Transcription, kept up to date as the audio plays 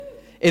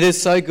It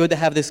is so good to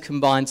have this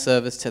combined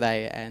service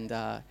today, and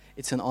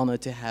it's an honor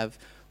to have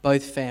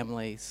both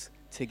families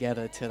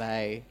together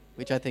today,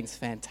 which I think is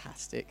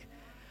fantastic.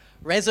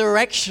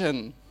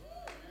 Resurrection.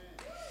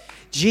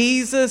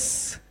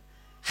 Jesus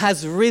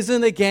has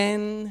risen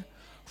again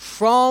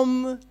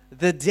from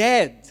the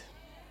dead,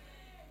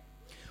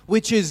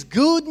 which is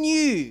good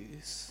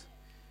news.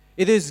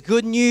 It is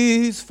good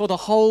news for the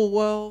whole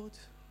world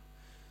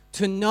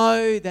to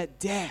know that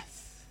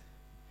death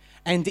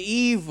and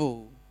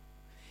evil,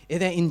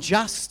 that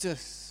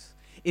injustice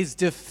is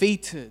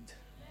defeated.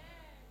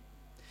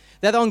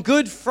 That on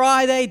Good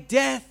Friday,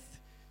 death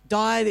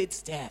died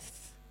its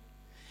death.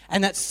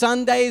 And that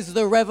Sunday is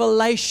the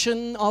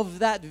revelation of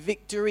that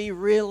victory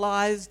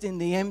realized in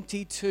the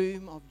empty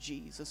tomb of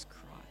Jesus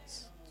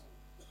Christ.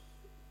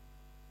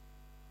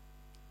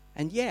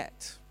 And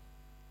yet,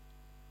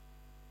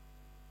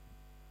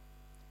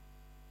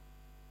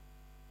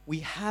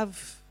 we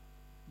have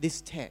this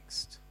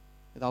text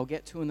that I'll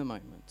get to in a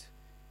moment.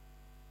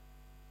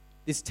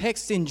 This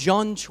text in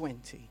John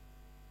 20,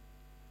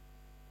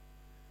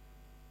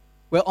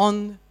 where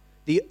on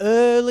the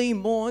early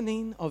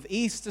morning of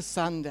Easter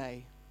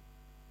Sunday,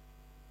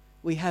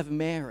 we have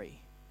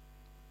Mary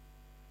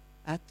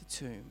at the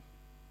tomb,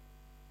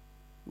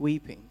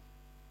 weeping,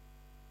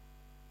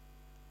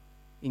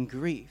 in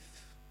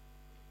grief,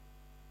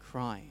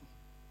 crying.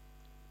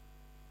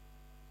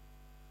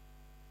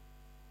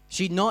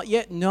 She'd not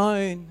yet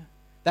known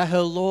that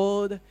her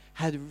Lord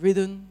had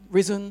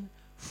risen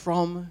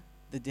from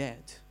the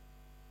dead.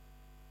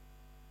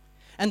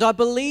 And I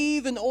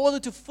believe in order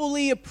to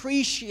fully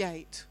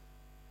appreciate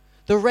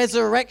the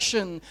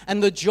resurrection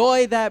and the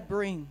joy that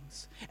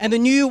brings and the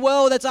new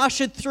world that's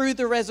ushered through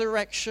the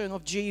resurrection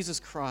of Jesus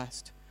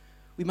Christ,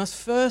 we must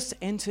first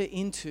enter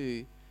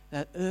into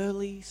that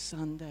early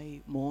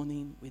Sunday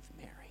morning with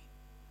Mary.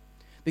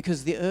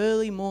 Because the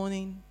early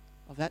morning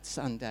of that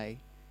Sunday,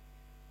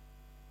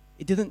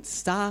 it didn't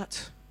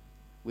start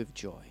with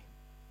joy.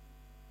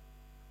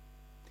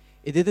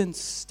 It didn't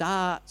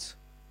start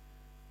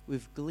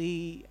with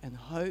glee and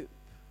hope.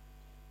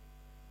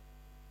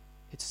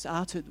 It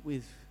started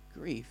with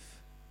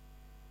grief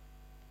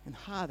and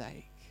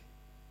heartache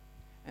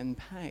and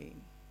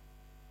pain.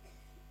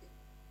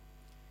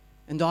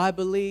 And I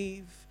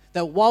believe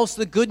that whilst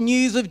the good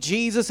news of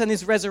Jesus and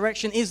his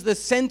resurrection is the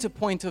center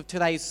point of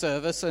today's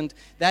service, and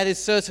that is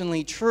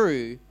certainly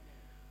true,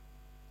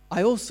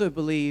 I also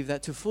believe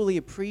that to fully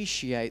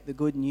appreciate the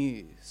good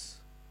news,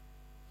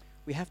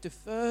 we have to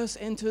first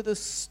enter the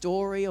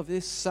story of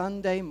this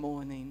Sunday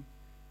morning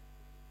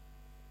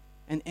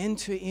and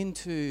enter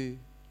into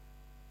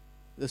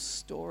the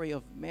story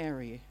of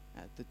Mary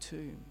at the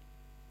tomb.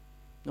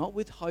 Not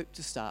with hope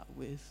to start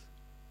with,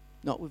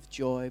 not with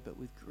joy, but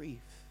with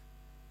grief,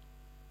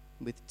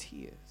 with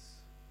tears.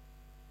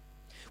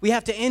 We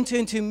have to enter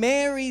into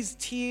Mary's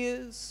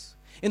tears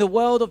in a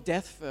world of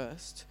death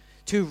first,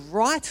 to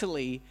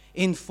rightly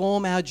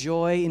inform our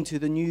joy into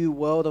the new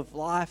world of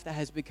life that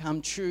has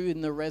become true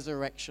in the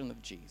resurrection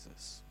of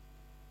Jesus.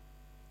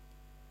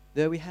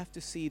 There we have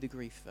to see the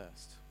grief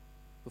first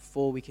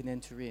before we can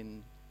enter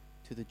in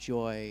to the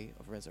joy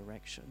of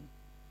resurrection.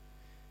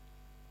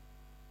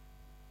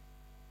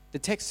 The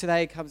text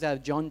today comes out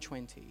of John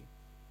 20,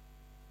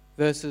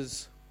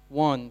 verses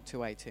 1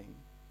 to 18.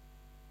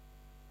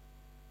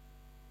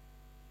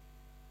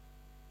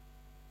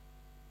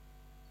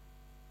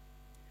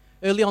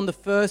 Early on the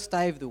first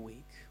day of the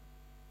week,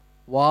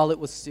 while it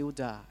was still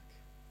dark,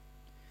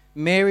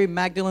 Mary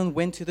Magdalene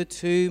went to the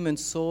tomb and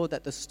saw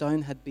that the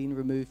stone had been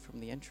removed from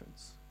the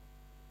entrance.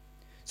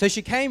 So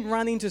she came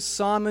running to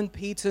Simon,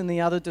 Peter, and the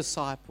other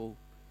disciple,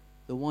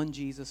 the one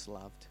Jesus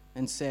loved,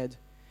 and said,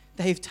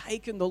 "They've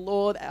taken the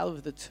Lord out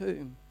of the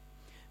tomb,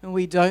 and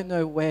we don't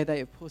know where they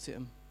have put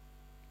him."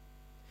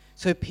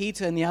 So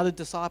Peter and the other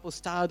disciple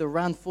started to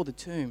run for the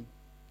tomb.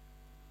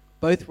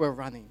 Both were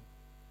running,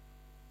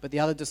 but the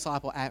other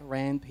disciple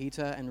outran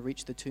Peter and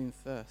reached the tomb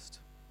first.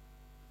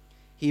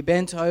 He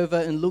bent over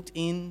and looked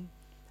in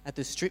at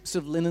the strips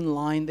of linen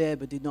lying there,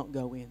 but did not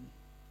go in.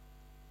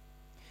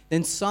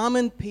 Then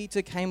Simon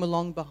Peter came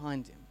along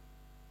behind him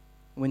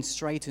and went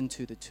straight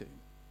into the tomb.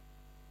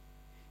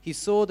 He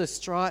saw the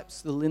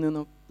stripes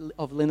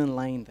of linen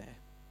laying there,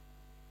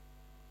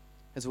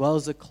 as well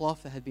as the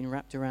cloth that had been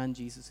wrapped around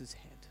Jesus'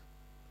 head.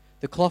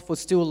 The cloth was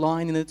still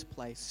lying in its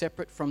place,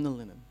 separate from the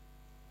linen.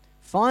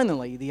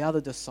 Finally, the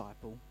other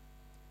disciple,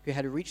 who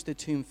had reached the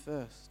tomb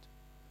first,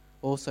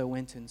 also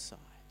went inside.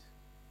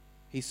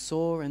 He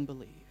saw and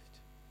believed.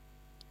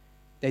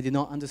 They did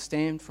not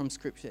understand from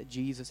Scripture that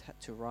Jesus had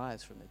to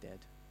rise from the dead.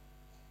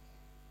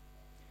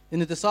 Then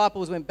the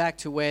disciples went back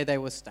to where they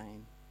were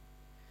staying.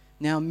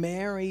 Now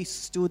Mary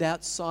stood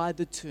outside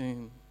the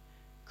tomb,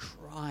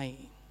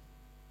 crying.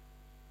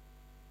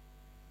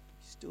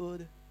 She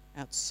stood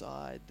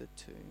outside the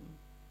tomb,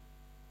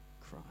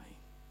 crying.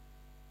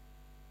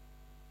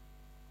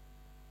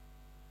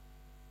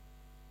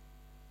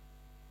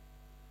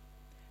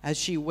 As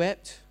she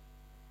wept,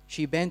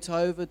 she bent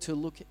over to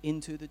look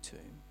into the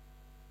tomb.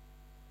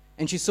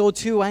 And she saw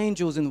two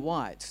angels in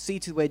white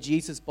seated where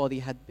Jesus'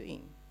 body had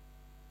been,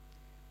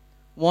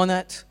 one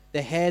at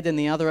the head and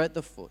the other at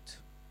the foot.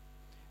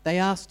 They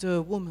asked her,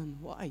 "Woman,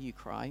 why are you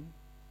crying?"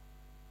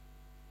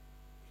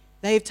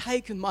 "They have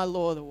taken my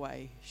Lord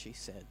away," she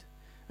said,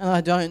 "and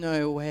I don't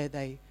know where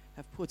they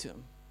have put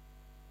him."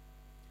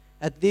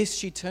 At this,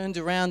 she turned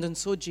around and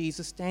saw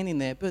Jesus standing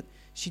there, but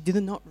she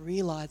did not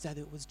realize that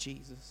it was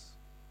Jesus.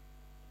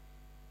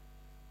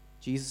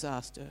 Jesus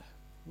asked her,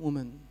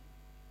 "Woman,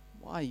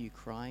 why are you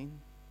crying?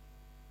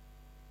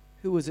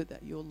 Who is it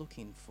that you're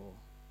looking for?"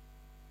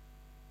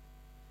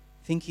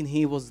 Thinking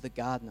he was the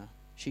gardener,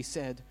 she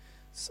said,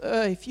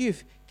 "Sir, if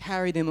you've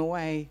carried him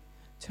away,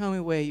 tell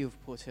me where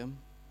you've put him,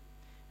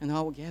 and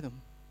I will get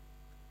him."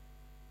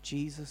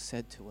 Jesus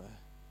said to her,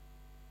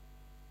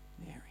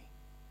 "Mary."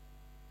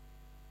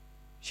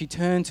 She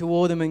turned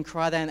toward him and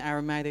cried out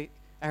in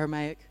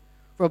Aramaic,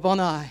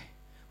 "Rabboni,"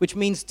 which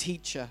means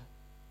teacher.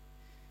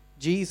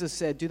 Jesus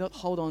said, "Do not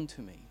hold on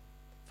to me,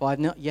 for I have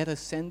not yet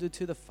ascended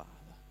to the Father.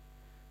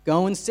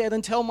 Go instead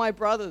and tell my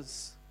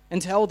brothers,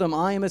 and tell them,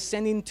 I am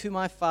ascending to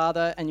my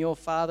Father and your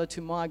Father,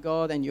 to my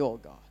God and your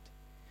God."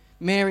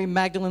 Mary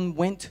Magdalene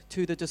went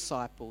to the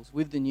disciples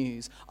with the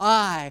news,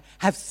 "I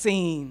have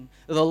seen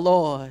the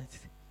Lord."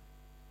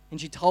 And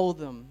she told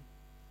them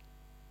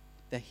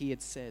that he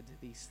had said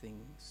these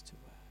things to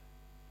her.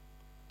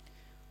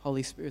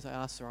 Holy Spirit, I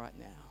ask right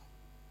now,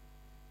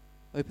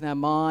 open our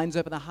minds,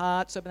 open our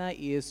hearts, open our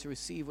ears to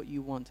receive what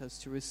you want us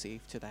to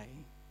receive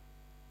today.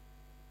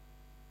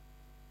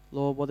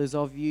 Lord, what is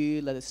of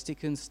you, let it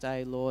stick and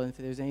stay, Lord. And if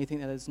there's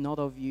anything that is not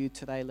of you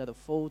today, let it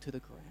fall to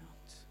the ground.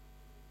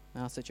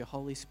 And ask that your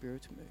Holy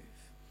Spirit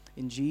move.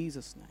 In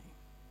Jesus' name,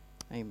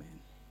 amen.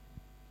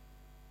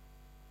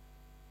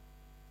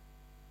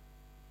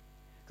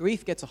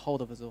 Grief gets a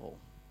hold of us all.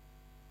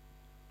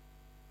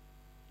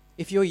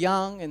 If you're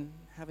young and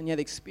haven't yet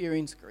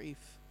experienced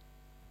grief,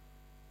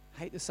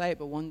 I hate to say it,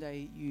 but one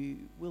day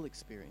you will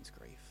experience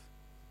grief.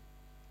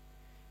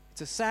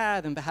 It's a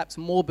sad and perhaps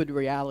morbid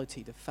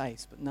reality to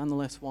face, but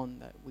nonetheless one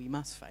that we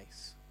must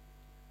face.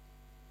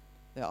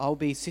 That I'll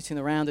be sitting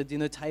around a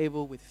dinner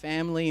table with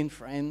family and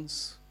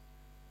friends,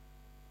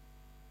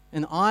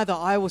 and either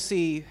I will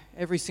see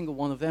every single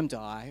one of them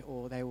die,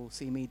 or they will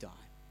see me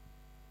die.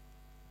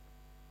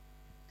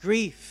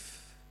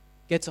 Grief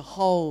gets a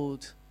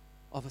hold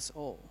of us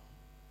all.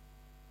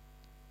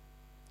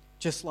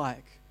 Just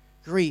like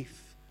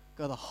grief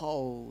got a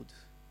hold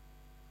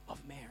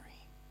of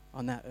Mary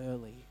on that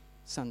early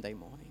Sunday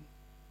morning.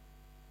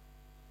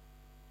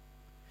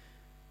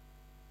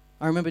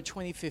 I remember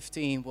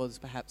 2015 was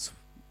perhaps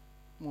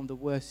one of the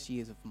worst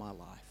years of my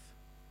life.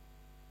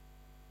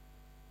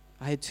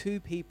 I had two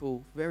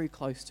people very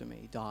close to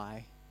me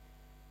die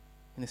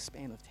in a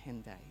span of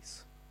 10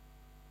 days.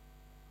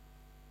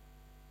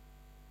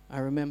 I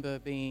remember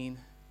being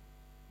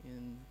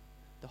in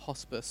the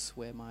hospice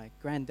where my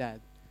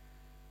granddad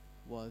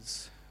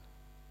was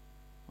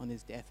on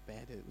his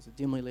deathbed. It was a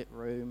dimly lit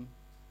room.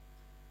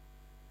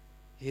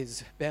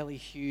 His belly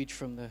huge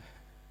from the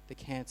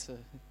cancer,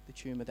 the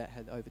tumor that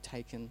had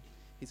overtaken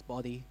his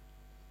body.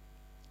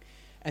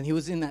 And he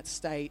was in that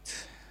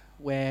state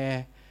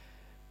where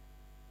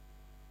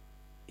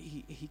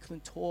he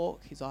couldn't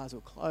talk, his eyes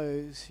were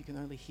closed, you can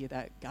only hear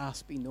that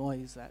gaspy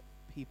noise that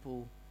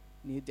people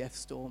near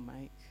death's door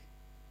make.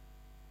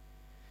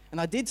 And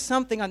I did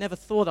something I never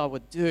thought I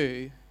would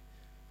do,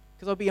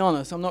 because I'll be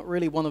honest, I'm not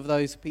really one of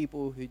those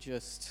people who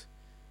just,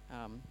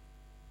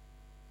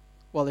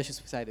 well, let's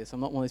just say this,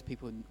 I'm not one of those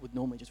people who would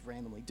normally just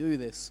randomly do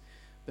this,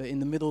 but in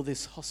the middle of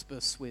this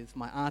hospice with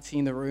my auntie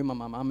in the room and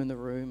my mum in the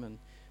room and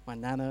my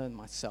nana and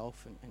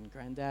myself and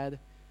granddad,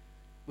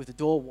 with the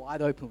door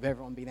wide open with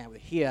everyone being able to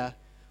hear,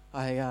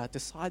 I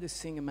decided to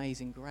sing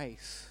Amazing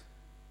Grace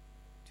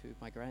to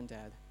my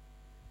granddad.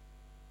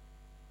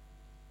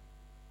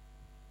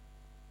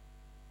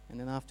 And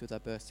then afterwards I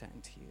burst out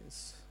in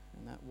tears.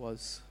 And that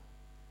was,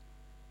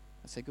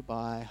 I said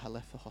goodbye, I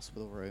left the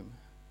hospital room,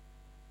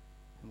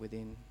 and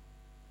within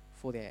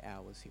 48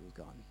 hours he was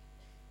gone.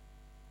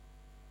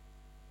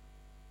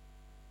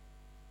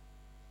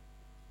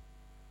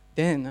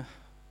 Then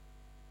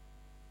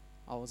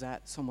I was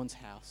at someone's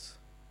house,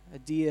 a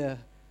dear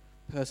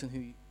person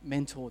who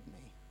mentored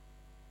me.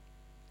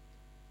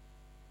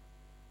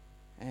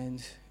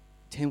 And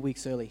 10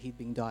 weeks earlier, he'd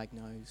been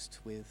diagnosed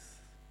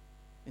with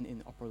an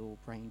inoperable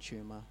brain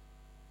tumor.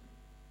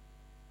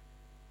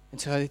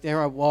 And so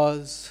there I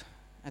was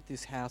at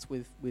this house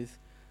with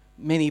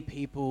many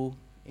people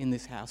in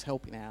this house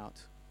helping out.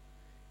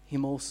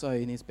 Him also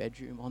in his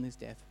bedroom on his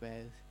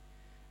deathbed.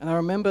 And I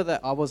remember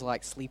that I was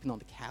like sleeping on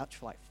the couch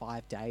for like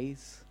 5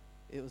 days.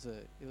 It was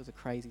a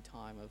crazy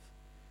time.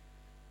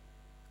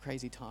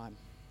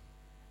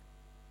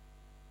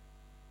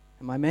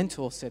 And my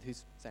mentor said,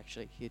 who's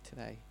actually here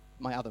today,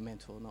 my other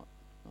mentor, not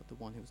the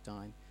one who was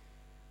dying,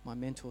 my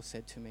mentor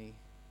said to me,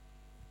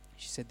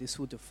 she said, "This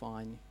will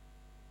define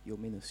your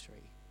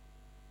ministry."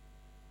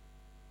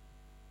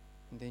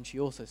 And then she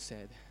also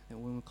said that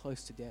when we're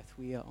close to death,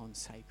 we are on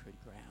sacred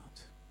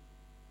ground.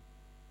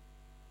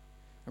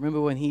 I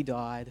remember when he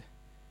died,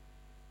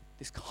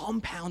 this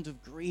compound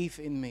of grief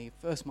in me.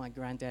 First my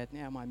granddad,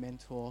 now my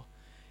mentor.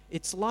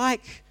 It's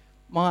like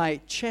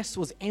my chest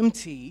was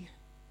empty,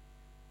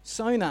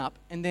 sewn up,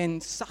 and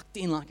then sucked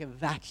in like a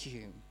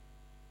vacuum.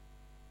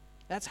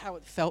 That's how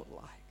it felt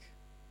like.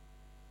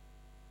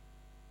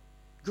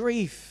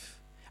 Grief,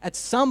 at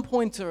some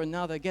point or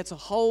another, gets a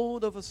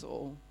hold of us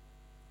all.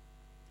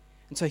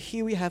 And so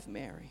here we have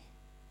Mary,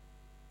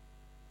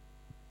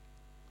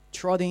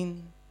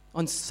 trotting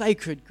on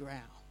sacred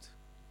ground,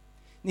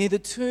 near the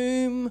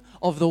tomb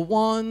of the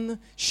one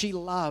she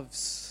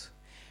loves.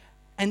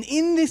 And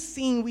in this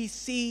scene, we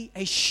see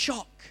a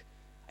shock,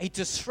 a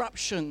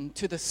disruption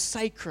to the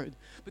sacred,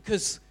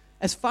 because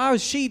as far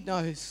as she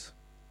knows,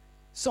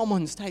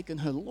 someone's taken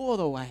her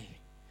Lord away.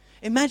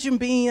 Imagine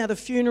being at a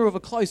funeral of a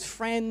close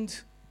friend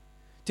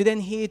to then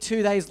hear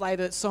 2 days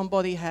later that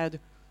somebody had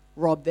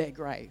robbed their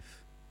grave.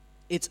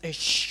 It's a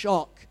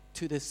shock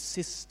to the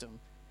system,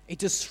 a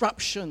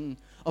disruption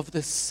of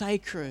the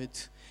sacred.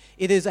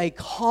 It is a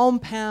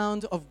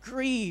compound of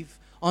grief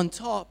on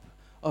top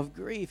of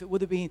grief. It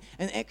would have been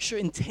an extra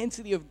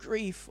intensity of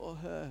grief for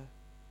her.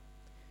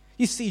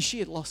 You see, she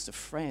had lost a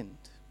friend.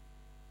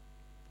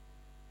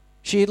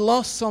 She had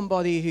lost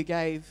somebody who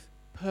gave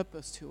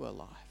purpose to her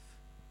life.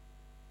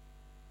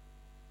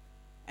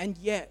 And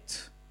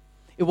yet,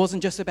 it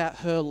wasn't just about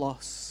her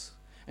loss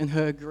and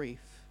her grief.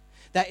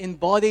 That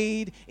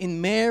embodied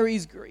in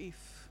Mary's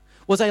grief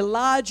was a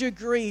larger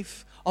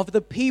grief of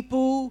the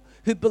people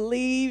who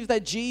believed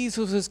that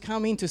Jesus was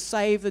coming to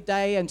save the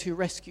day and to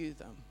rescue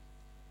them.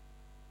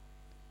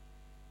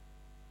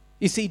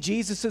 You see,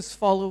 Jesus'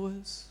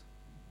 followers,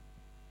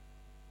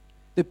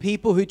 the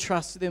people who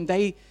trusted him,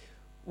 they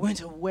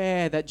weren't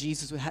aware that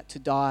Jesus had to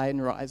die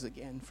and rise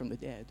again from the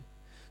dead.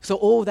 So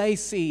all they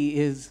see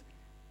is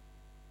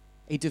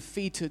a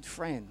defeated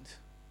friend,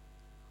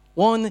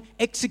 one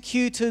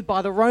executed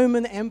by the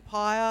Roman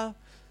Empire,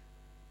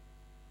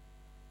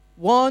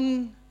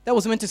 one that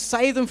was meant to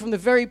save them from the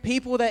very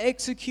people that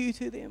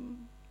executed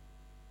him.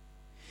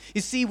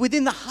 You see,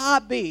 within the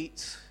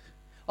heartbeat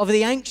of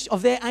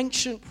their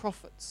ancient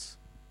prophets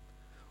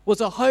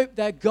was a hope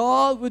that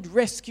God would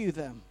rescue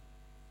them.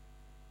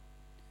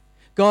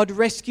 God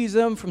rescues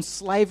them from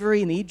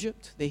slavery in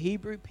Egypt, the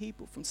Hebrew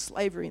people from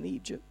slavery in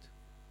Egypt.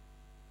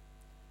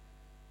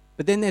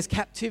 But then there's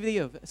captivity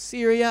of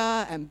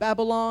Assyria and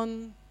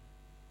Babylon.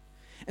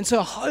 And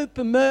so hope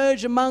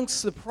emerged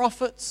amongst the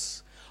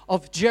prophets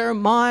of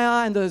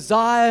Jeremiah and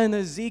Isaiah and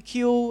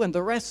Ezekiel and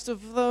the rest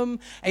of them.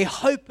 A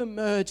hope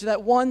emerged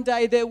that one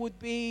day there would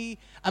be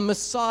a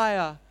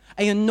Messiah,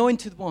 an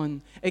anointed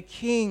one, a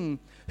king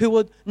who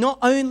would not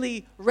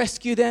only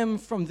rescue them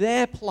from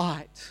their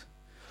plight,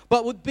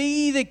 but would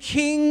be the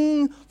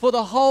king for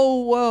the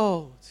whole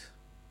world.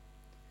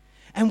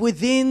 And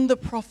within the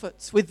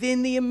prophets,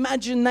 within the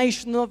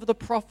imagination of the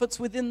prophets,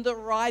 within the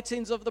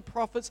writings of the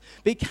prophets,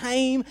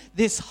 became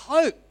this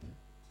hope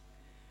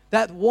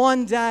that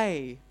one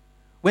day,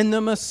 when the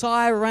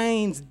Messiah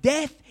reigns,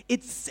 death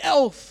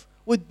itself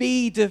would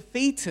be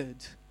defeated,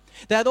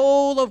 that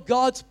all of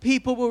God's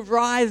people would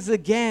rise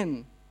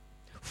again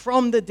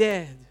from the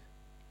dead.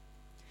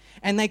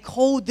 And they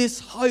called this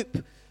hope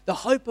the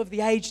hope of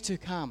the age to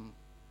come.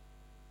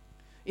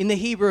 In the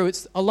Hebrew,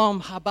 it's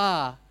Olam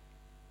Haba.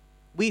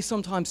 We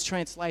sometimes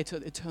translate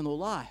it eternal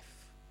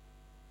life.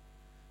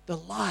 The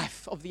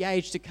life of the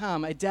age to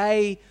come. A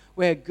day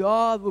where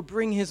God will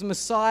bring his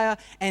Messiah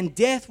and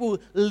death will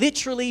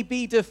literally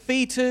be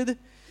defeated.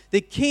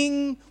 The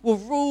king will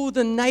rule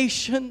the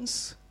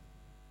nations.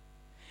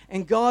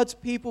 And God's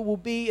people will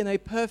be in a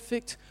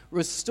perfect,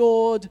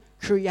 restored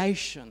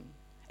creation.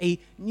 A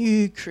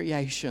new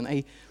creation.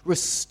 A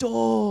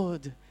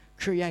restored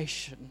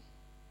creation.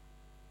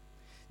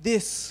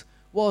 This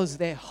was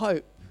their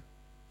hope.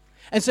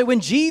 And so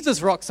when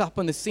Jesus rocks up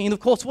on the scene, of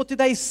course, what do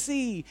they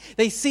see?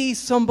 They see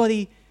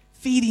somebody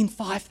feeding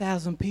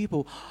 5,000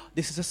 people.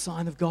 This is a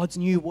sign of God's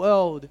new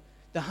world.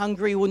 The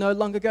hungry will no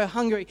longer go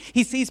hungry.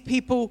 He sees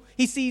people,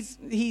 he sees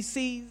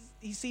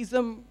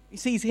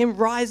him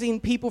rising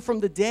people from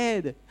the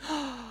dead.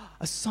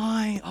 A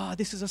sign,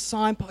 this is a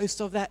signpost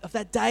of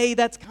that day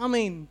that's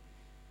coming.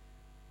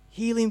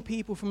 Healing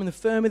people from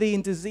infirmity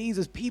and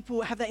diseases.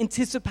 People have that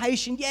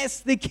anticipation. Yes,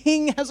 the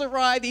king has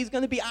arrived. He's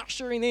going to be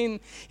ushering in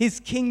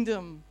his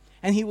kingdom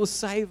and he will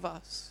save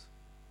us.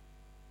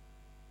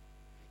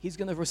 He's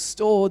going to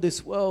restore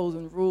this world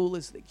and rule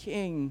as the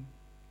king.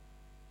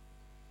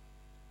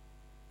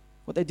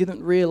 What they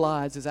didn't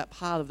realize is that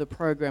part of the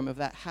program of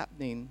that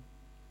happening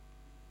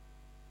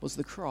was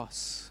the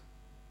cross.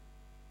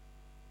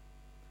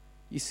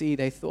 You see,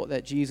 they thought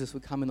that Jesus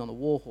would come in on a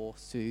war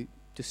horse to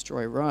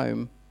destroy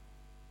Rome.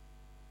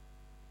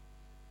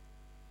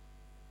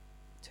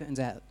 Turns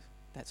out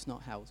that's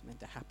not how it was meant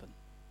to happen.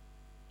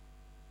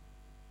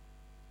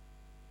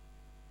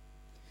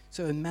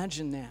 So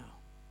imagine now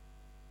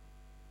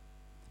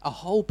a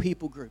whole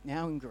people group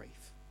now in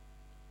grief.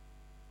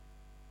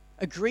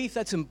 A grief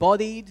that's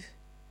embodied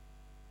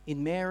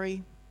in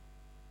Mary,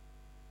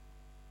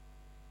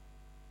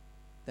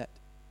 that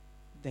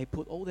they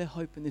put all their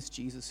hope in this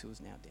Jesus who is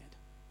now dead.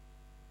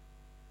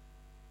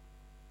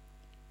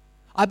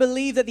 I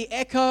believe that the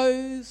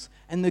echoes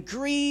and the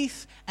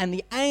grief and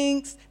the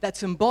angst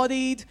that's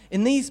embodied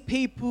in these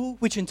people,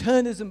 which in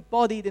turn is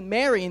embodied in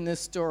Mary in this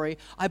story,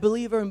 I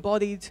believe are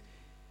embodied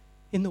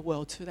in the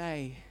world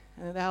today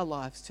and in our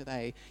lives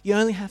today. You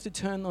only have to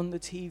turn on the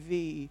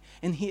TV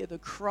and hear the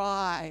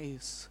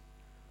cries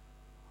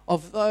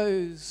of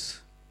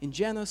those in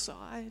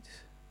genocide.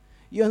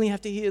 You only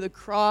have to hear the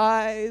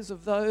cries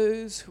of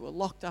those who are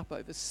locked up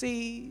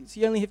overseas.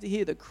 You only have to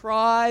hear the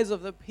cries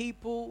of the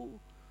people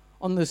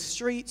on the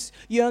streets.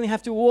 You only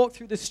have to walk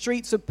through the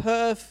streets of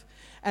Perth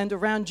and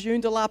around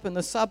Joondalup and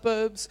the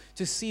suburbs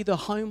to see the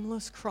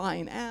homeless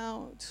crying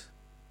out.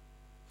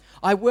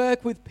 I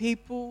work with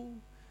people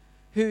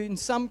who in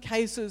some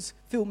cases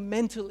feel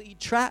mentally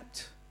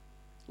trapped,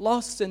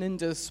 lost and in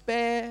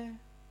despair.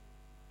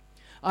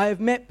 I have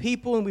met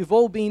people, and we've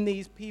all been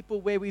these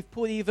people, where we've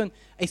put even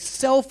a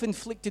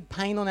self-inflicted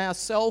pain on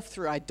ourselves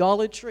through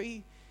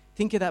idolatry.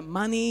 Think of that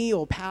money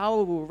or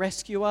power will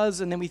rescue us,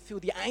 and then we feel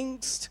the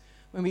angst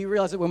when we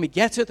realize that when we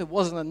get it, it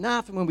wasn't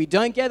enough, and when we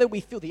don't get it, we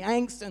feel the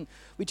angst, and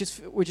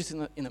we're just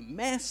in a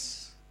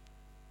mess.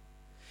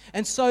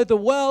 And so the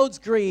world's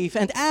grief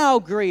and our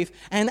grief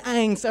and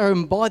angst are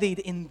embodied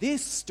in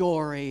this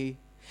story,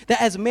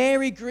 that as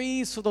Mary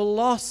grieves for the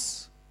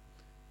loss,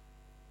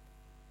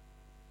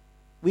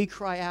 we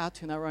cry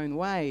out in our own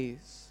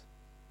ways.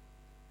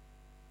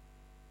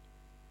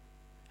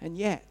 And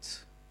yet,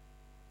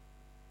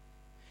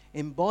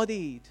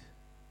 embodied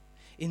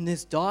in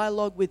this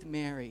dialogue with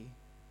Mary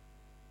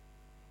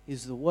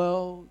is the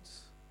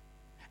world's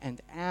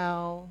and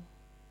our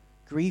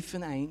grief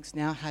and angst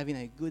now having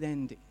a good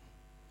ending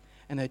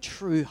and a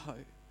true hope.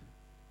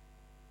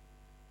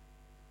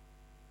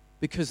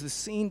 Because the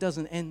scene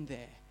doesn't end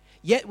there.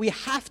 Yet we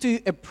have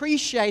to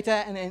appreciate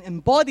that and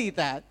embody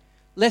that,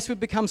 lest we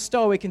become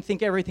stoic and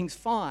think everything's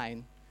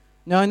fine.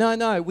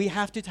 No. We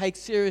have to take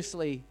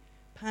seriously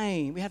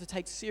pain. We have to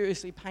take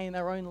seriously pain in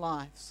our own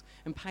lives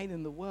and pain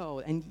in the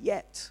world. And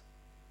yet,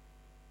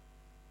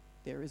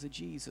 there is a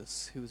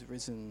Jesus who is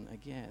risen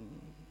again.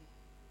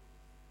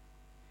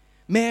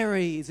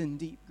 Mary is in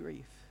deep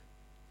grief.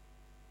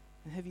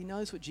 And have you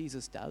noticed what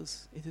Jesus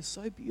does? It is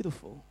so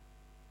beautiful.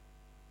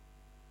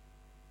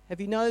 Have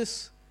you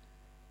noticed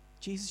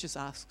Jesus just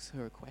asks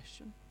her a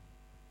question?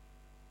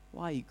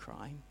 Why are you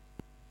crying?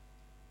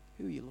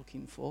 Who are you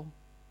looking for?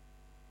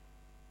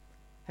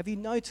 Have you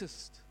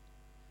noticed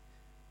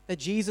that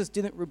Jesus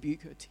didn't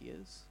rebuke her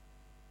tears?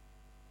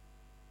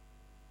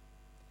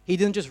 He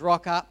didn't just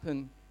rock up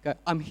and go,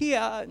 I'm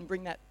here, and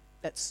bring that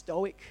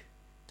stoic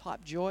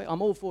type joy.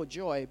 I'm all for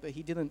joy, but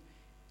he didn't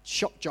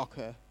shock jock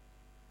her.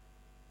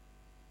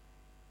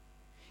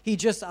 He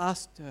just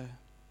asked her,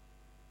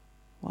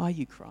 why are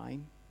you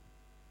crying?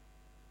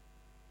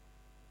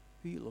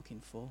 Who are you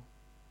looking for?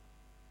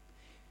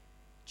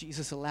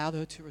 Jesus allowed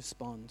her to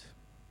respond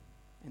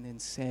and then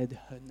said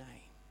her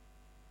name.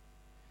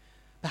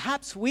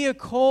 Perhaps we are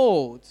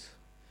called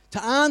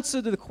to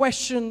answer the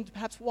question,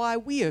 perhaps why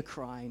we are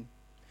crying,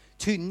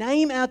 to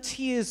name our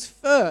tears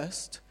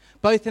first,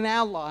 both in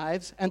our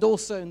lives and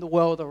also in the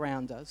world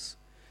around us,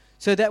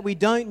 so that we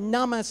don't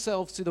numb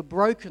ourselves to the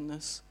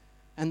brokenness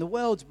and the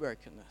world's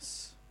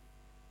brokenness.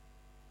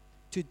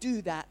 To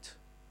do that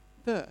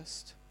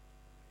first,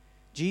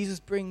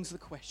 Jesus brings the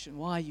question,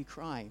 why are you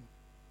crying?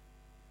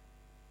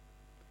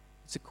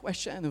 It's a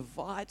question that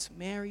invites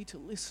Mary to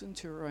listen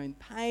to her own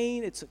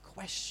pain. It's a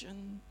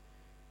question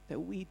that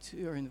we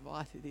too are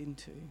invited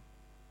into.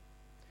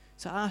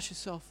 So ask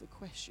yourself the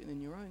question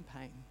in your own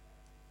pain.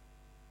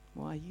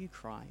 Why are you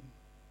crying?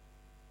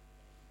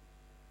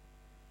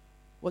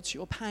 What's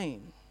your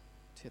pain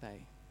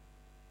today?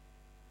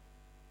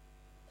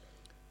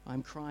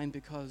 I'm crying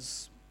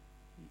because,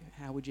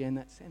 how would you end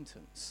that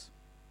sentence?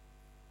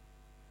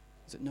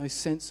 Is it no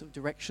sense of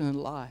direction in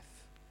life?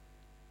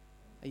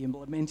 Are you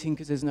lamenting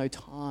because there's no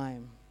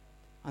time?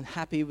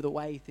 Unhappy with the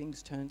way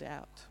things turned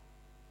out?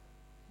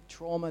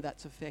 Trauma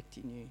that's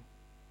affecting you?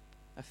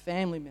 A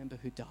family member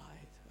who died?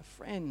 A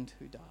friend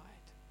who died?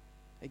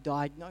 A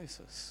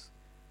diagnosis?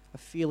 A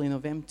feeling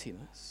of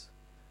emptiness?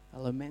 A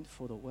lament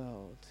for the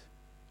world?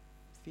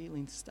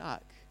 Feeling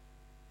stuck?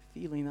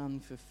 Feeling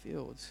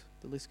unfulfilled?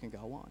 The list can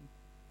go on.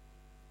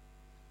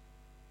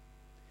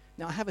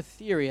 Now, I have a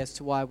theory as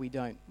to why we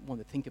don't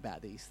want to think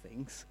about these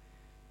things.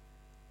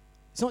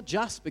 It's not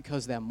just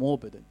because they're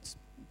morbid, it's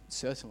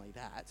certainly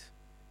that.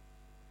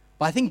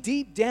 But I think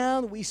deep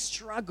down we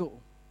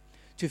struggle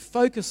to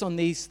focus on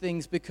these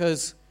things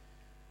because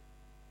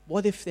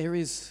what if there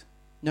is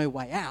no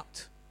way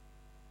out?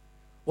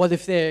 What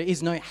if there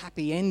is no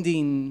happy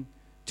ending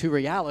to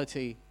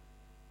reality?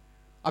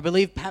 I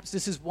believe perhaps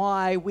this is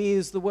why we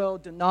as the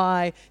world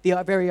deny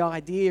the very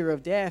idea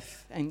of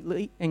death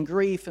and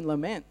grief and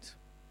lament.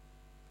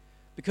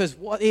 Because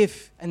what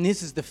if, and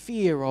this is the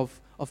fear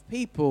of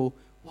people,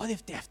 what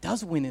if death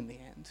does win in the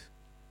end?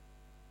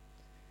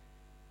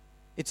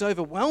 It's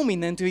overwhelming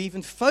then to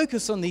even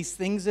focus on these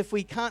things if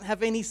we can't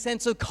have any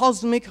sense of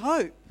cosmic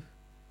hope.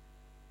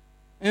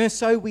 And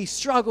so we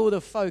struggle to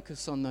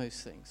focus on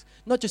those things,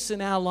 not just in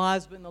our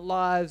lives, but in the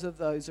lives of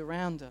those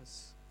around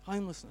us.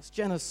 homelessness,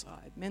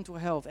 genocide, mental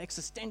health,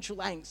 existential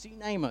angst, you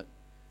name it.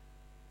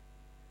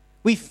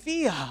 We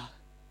fear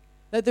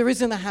that there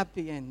isn't a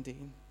happy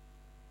ending.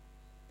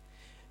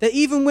 That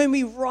even when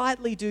we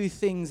rightly do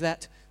things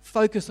that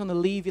focus on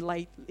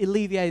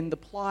alleviating the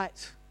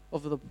plight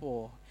of the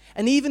poor,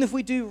 and even if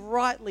we do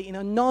rightly in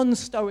a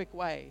non-stoic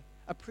way,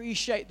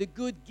 appreciate the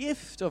good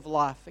gift of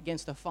life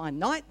against the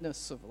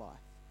finiteness of life,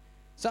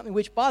 something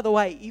which, by the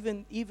way,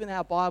 even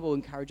our Bible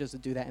encourages us to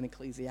do that in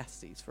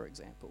Ecclesiastes, for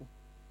example.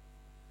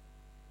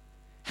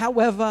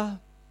 However,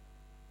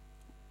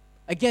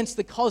 against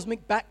the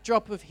cosmic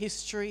backdrop of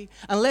history,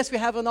 unless we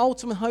have an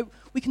ultimate hope,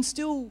 we can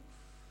still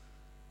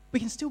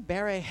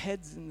bury our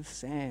heads in the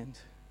sand.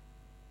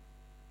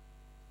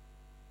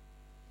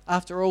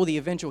 After all, the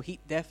eventual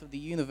heat death of the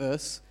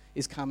universe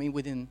is coming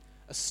within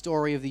a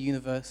story of the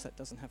universe that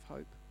doesn't have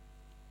hope.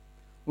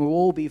 We'll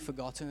all be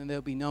forgotten, and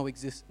there'll be no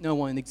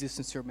one in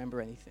existence to remember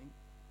anything.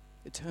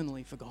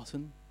 Eternally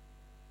forgotten.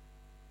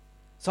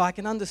 So I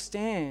can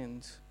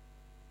understand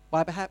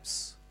why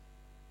perhaps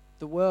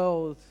the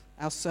world,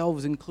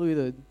 ourselves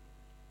included,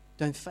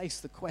 don't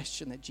face the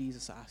question that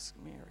Jesus asked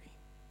Mary.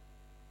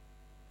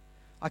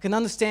 I can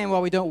understand why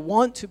we don't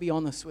want to be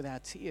honest with our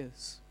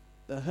tears,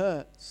 the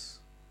hurts,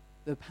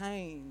 the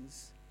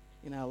pains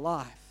in our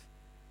life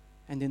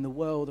and in the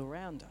world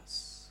around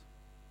us.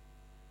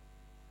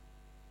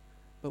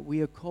 But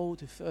we are called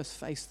to first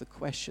face the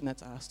question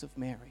that's asked of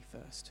Mary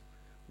first.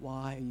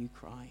 Why are you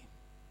crying?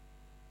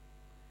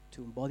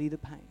 To embody the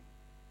pain.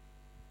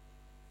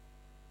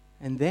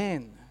 And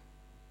then,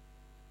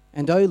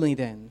 and only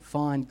then,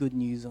 find good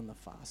news on the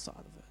far side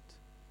of it.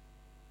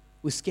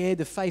 We're scared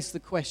to face the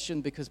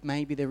question because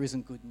maybe there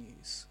isn't good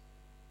news.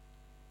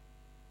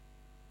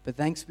 But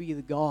thanks be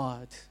to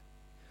God,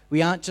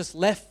 we aren't just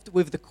left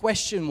with the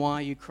question, why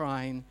are you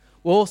crying?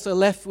 We're also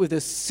left with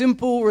a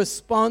simple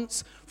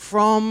response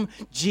from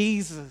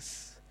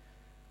Jesus.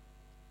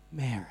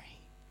 Mary.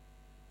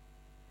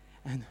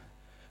 And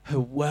her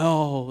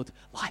world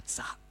lights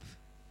up.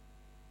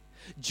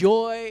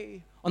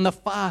 Joy on the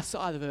far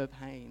side of her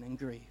pain and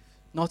grief,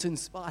 not in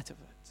spite of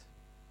it.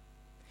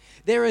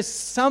 There is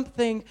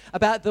something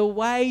about the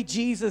way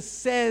Jesus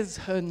says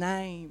her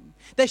name,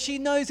 that she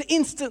knows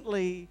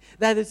instantly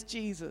that it's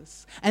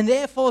Jesus, and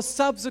therefore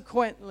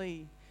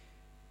subsequently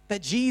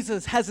that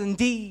Jesus has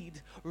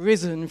indeed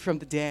risen from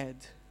the dead.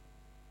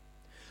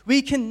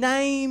 We can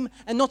name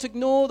and not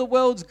ignore the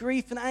world's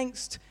grief and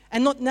angst,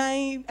 and not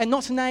name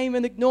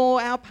and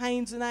ignore our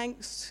pains and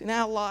angst in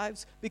our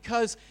lives,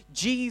 because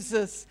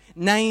Jesus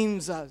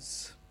names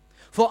us.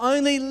 For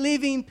only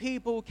living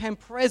people can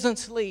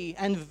presently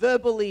and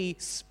verbally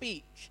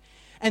speak.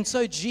 And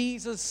so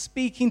Jesus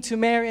speaking to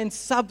Mary and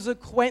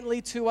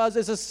subsequently to us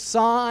is a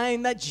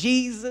sign that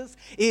Jesus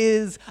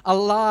is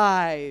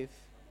alive.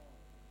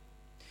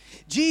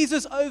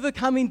 Jesus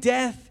overcoming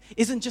death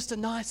isn't just a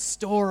nice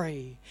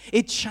story.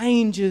 It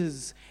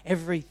changes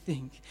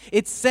everything.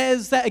 It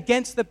says that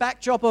against the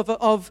backdrop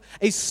of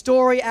a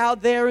story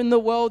out there in the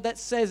world that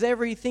says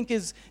everything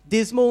is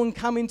dismal and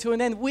coming to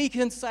an end, we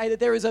can say that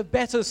there is a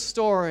better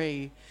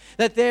story,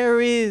 that there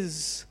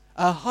is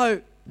a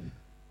hope.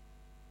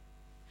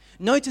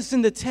 Notice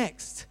in the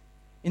text,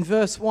 in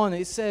verse 1,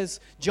 it says,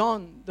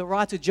 the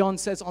writer John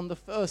says, on the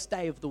first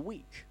day of the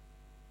week.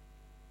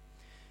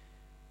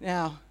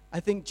 Now, I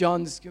think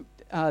the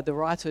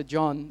writer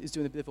John is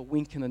doing a bit of a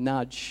wink and a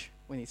nudge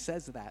when he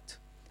says that.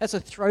 That's a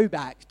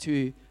throwback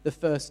to the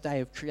first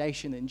day of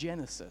creation in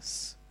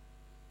Genesis.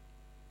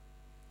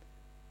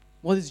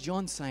 What is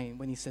John saying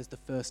when he says the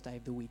first day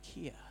of the week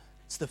here?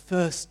 It's the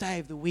first day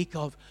of the week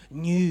of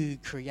new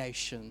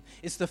creation.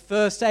 It's the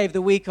first day of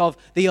the week of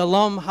the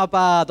Olam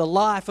Haba, the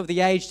life of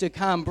the age to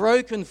come,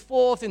 broken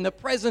forth in the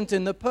present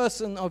in the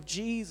person of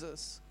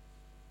Jesus.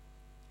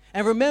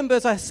 And remember,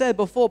 as I said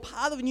before,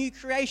 part of new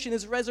creation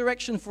is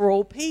resurrection for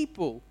all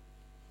people.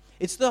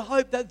 It's the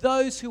hope that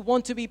those who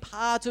want to be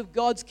part of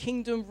God's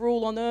kingdom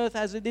rule on earth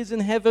as it is in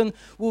heaven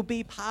will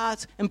be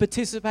part and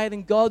participate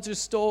in God's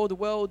restored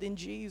world in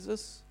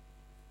Jesus.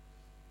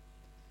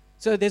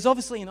 So there's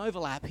obviously an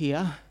overlap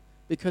here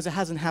because it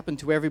hasn't happened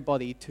to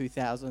everybody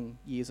 2,000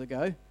 years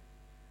ago.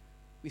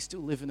 We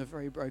still live in a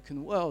very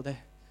broken world.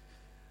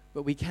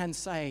 But we can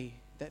say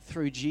that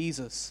through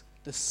Jesus,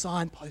 the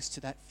signpost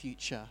to that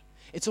future,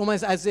 it's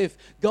almost as if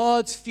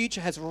God's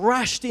future has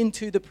rushed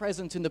into the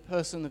present in the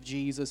person of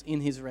Jesus in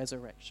his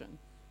resurrection.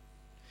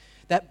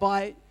 That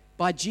by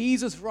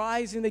Jesus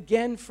rising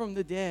again from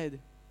the dead,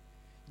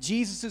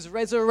 Jesus'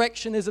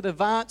 resurrection is an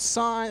advanced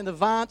sign, an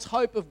advanced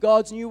hope of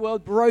God's new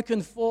world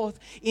broken forth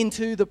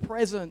into the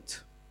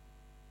present.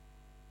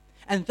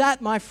 And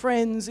that, my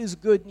friends, is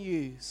good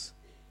news.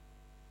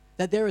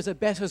 That there is a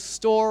better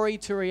story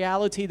to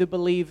reality to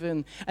believe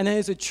in. And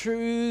there's a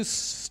true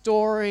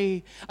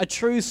story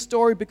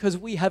because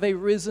we have a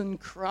risen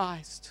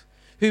Christ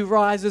who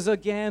rises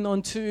again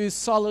on two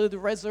solid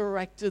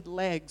resurrected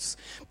legs.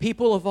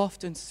 People have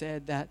often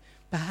said that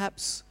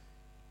perhaps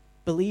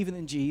believing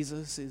in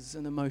Jesus is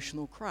an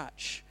emotional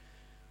crutch.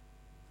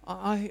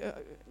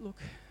 Look,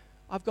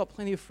 I've got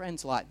plenty of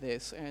friends like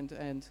this,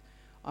 and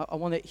I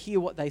want to hear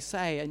what they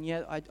say, and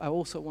yet I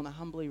also want to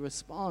humbly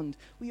respond.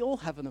 We all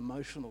have an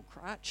emotional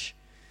crutch.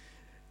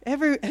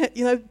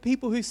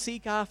 People who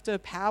seek after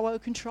power are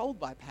controlled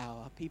by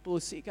power. People who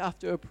seek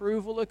after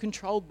approval are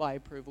controlled by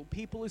approval.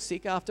 People who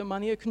seek after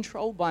money are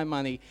controlled by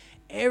money.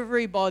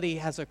 Everybody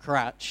has a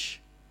crutch.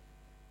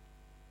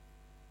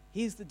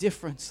 Here's the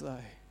difference, though.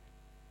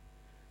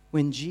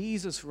 When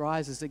Jesus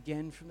rises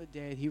again from the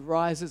dead, he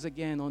rises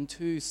again on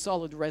two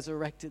solid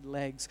resurrected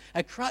legs.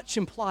 A crutch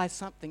implies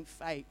something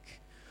fake.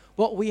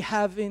 What we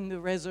have in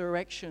the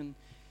resurrection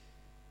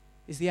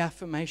is the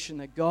affirmation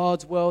that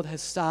God's world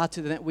has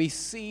started, and that we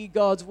see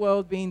God's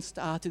world being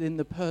started in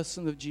the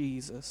person of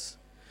Jesus.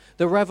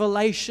 The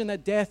revelation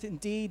that death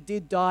indeed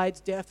did die its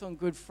death on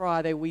Good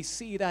Friday, we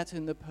see that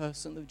in the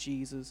person of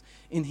Jesus,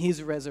 in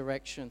his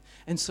resurrection.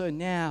 And so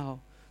now,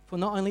 for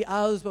not only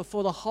us, but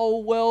for the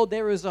whole world,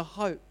 there is a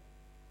hope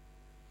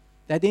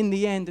that in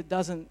the end, it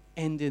doesn't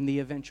end in the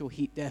eventual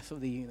heat death of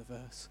the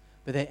universe,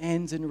 but it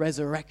ends in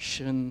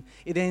resurrection.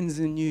 It ends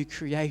in new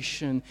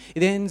creation.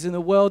 It ends in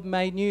a world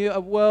made new,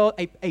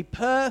 a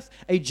Perth,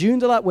 a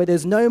Joondalup where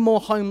there's no more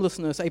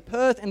homelessness, a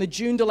Perth and a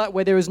Joondalup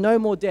where there is no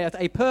more death,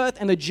 a Perth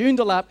and a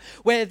Joondalup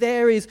where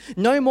there is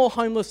no more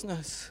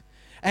homelessness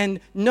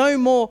and no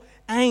more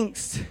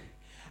angst,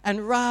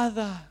 and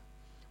rather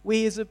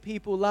we as a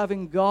people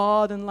loving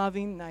God and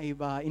loving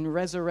neighbor in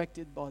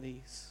resurrected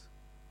bodies.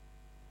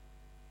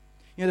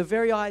 The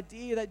very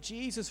idea that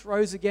Jesus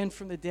rose again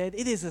from the dead,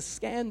 it is a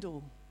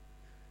scandal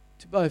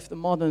to both the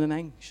modern and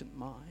ancient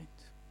mind.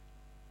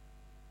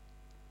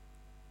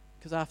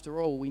 Because after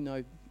all, we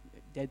know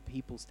dead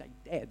people stay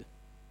dead.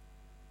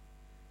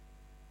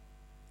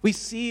 We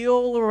see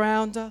all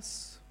around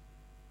us,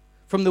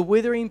 from the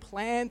withering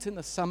plant in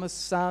the summer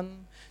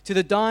sun to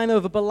the dying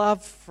of a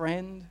beloved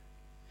friend,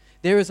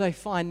 there is a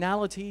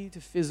finality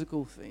to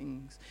physical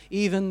things.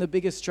 Even the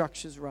biggest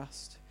structures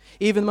rust.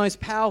 Even the most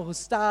powerful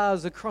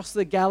stars across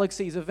the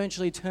galaxies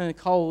eventually turn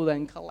cold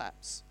and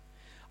collapse.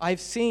 I've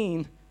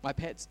seen my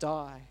pets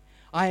die.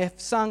 I have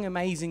sung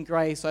Amazing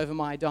Grace over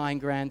my dying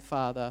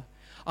grandfather.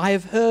 I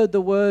have heard the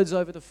words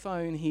over the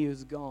phone, he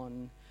is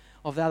gone,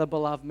 of that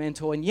beloved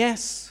mentor. And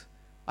yes,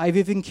 I've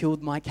even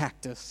killed my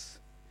cactus.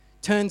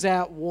 Turns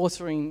out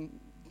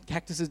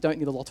cactuses don't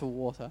need a lot of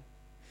water.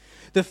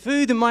 The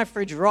food in my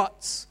fridge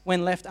rots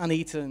when left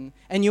uneaten,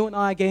 and you and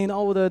I are getting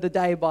older the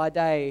day by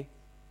day.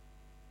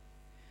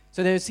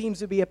 So there seems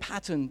to be a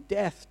pattern,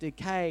 death,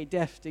 decay,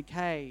 death,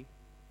 decay.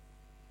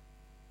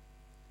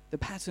 The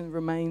pattern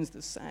remains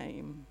the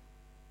same.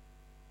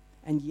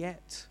 And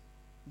yet,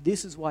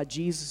 this is why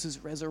Jesus'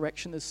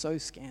 resurrection is so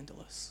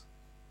scandalous.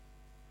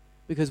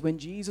 Because when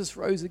Jesus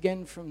rose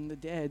again from the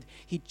dead,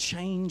 he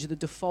changed the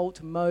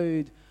default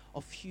mode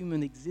of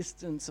human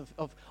existence,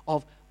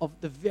 of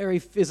the very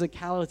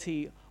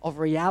physicality of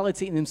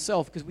reality in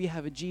himself, because we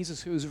have a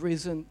Jesus who has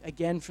risen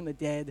again from the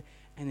dead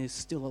and is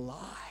still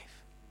alive.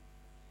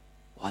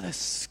 What a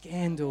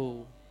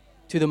scandal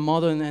to the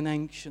modern and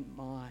ancient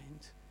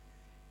mind.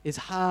 It's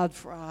hard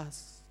for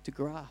us to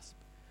grasp.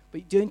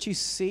 But don't you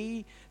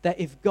see that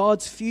if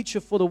God's future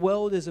for the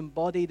world is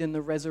embodied in the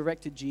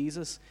resurrected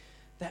Jesus,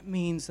 that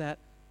means that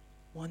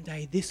one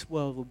day this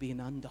world will be an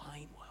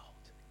undying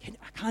world.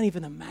 I can't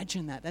even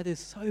imagine that. That is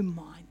so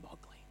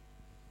mind-boggling.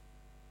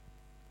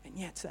 And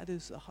yet that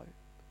is the hope.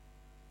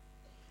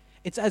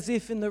 It's as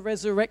if in the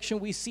resurrection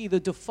we see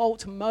the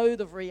default mode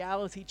of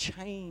reality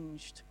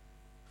changed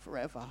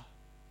forever.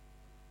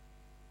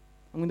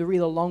 I'm going to read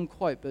a long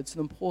quote, but it's an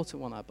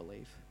important one, I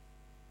believe.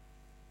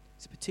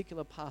 This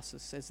particular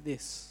passage says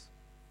this: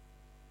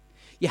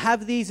 you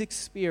have these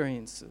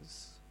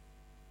experiences,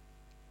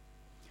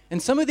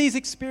 and some of these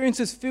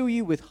experiences fill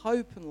you with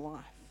hope and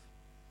life.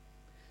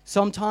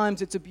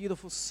 Sometimes it's a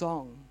beautiful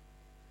song.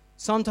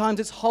 Sometimes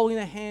it's holding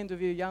the hand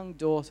of your young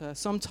daughter.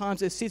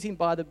 Sometimes it's sitting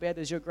by the bed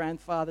as your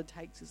grandfather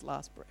takes his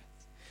last breath.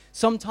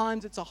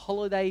 Sometimes it's a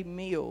holiday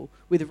meal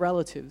with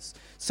relatives.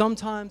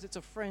 Sometimes it's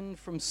a friend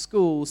from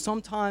school.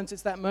 Sometimes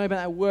it's that moment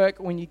at work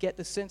when you get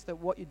the sense that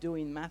what you're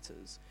doing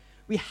matters.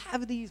 We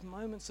have these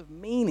moments of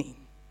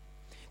meaning,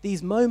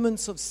 these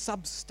moments of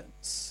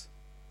substance,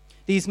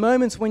 these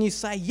moments when you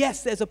say,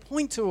 yes, there's a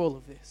point to all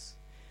of this.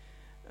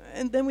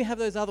 And then we have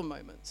those other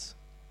moments,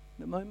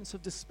 the moments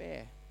of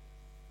despair,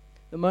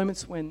 the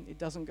moments when it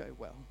doesn't go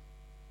well,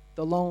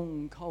 the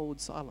long, cold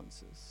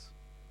silences.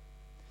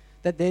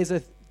 That there's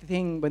a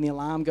thing when the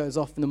alarm goes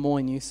off in the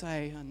morning, you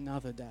say,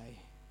 another day.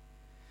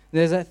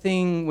 There's that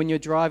thing when you're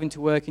driving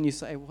to work and you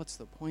say, what's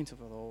the point of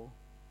it all?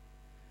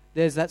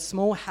 There's that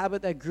small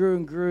habit that grew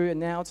and grew, and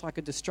now it's like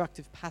a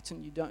destructive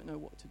pattern. You don't know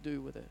what to do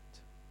with it.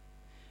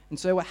 And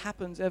so what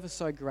happens ever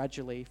so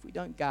gradually, if we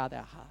don't guard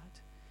our heart,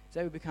 is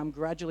that we become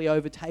gradually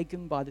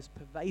overtaken by this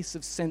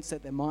pervasive sense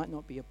that there might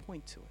not be a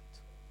point to it.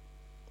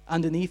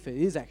 Underneath it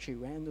is actually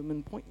random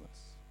and pointless.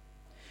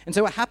 And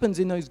so what happens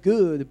in those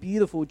good,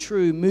 beautiful,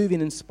 true,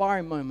 moving,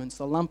 inspiring moments,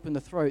 the lump in the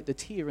throat, the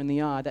tear in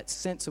the eye, that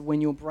sense of when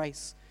you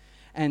embrace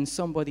and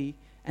somebody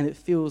and it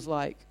feels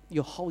like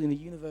you're holding the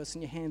universe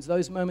in your hands.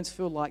 Those moments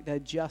feel like they're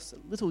just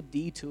little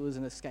detours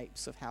and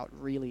escapes of how it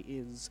really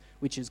is,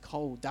 which is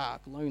cold,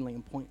 dark, lonely,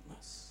 and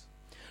pointless.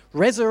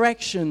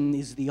 Resurrection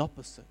is the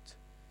opposite.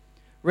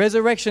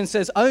 Resurrection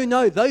says, oh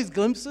no, those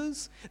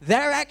glimpses,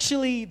 they're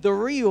actually the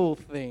real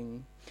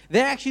thing.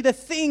 They're actually the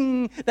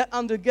thing that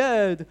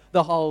undergird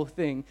the whole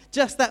thing.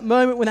 Just that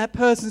moment when that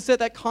person said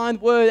that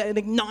kind word and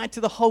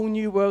ignited the whole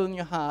new world in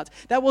your heart.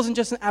 That wasn't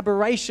just an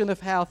aberration of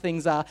how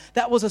things are.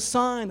 That was a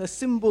sign, a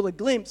symbol, a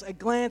glimpse, a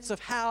glance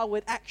of how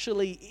it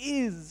actually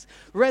is.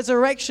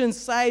 Resurrection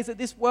says that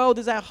this world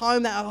is our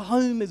home, that our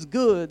home is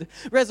good.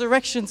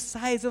 Resurrection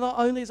says that not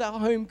only is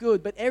our home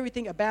good, but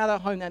everything about our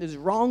home that is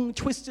wrong,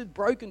 twisted,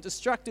 broken,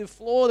 destructive,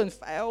 flawed, and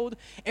failed,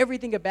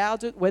 everything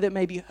about it, whether it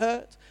may be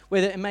hurt,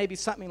 whether it may be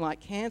something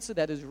like cancer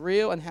that is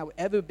real, and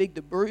however big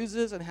the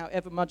bruises and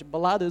however much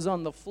blood is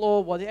on the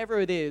floor, whatever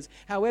it is,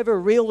 however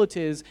real it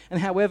is,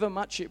 and however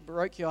much it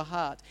broke your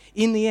heart,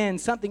 in the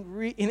end,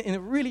 something in a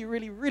really,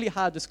 really, really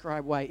hard to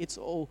describe way, it's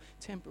all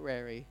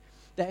temporary.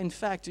 That in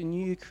fact a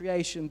new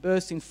creation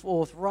bursting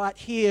forth right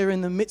here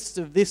in the midst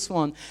of this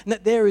one, and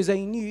that there is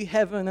a new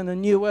heaven and a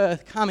new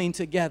earth coming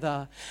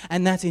together,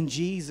 and that in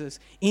Jesus,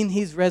 in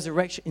his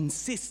resurrection,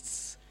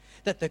 insists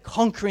that the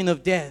conquering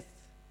of death,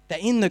 that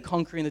in the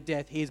conquering of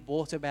death, he has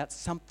brought about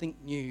something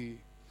new,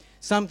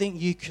 something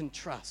you can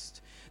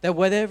trust. That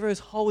whatever is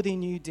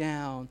holding you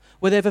down,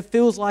 whatever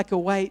feels like a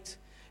weight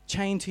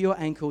chained to your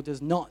ankle, does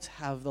not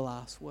have the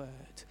last word.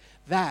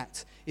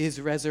 That is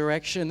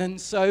resurrection.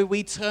 And so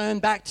we turn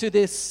back to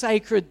this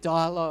sacred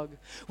dialogue.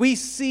 We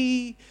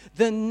see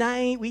the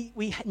name,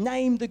 we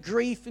name the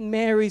grief in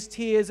Mary's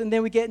tears, and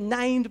then we get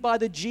named by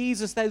the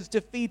Jesus that has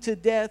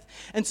defeated death.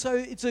 And so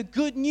it's a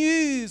good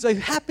news, a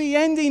happy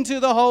ending to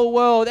the whole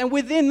world. And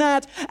within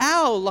that,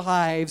 our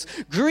lives,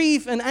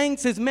 grief and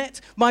angst is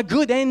met by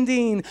good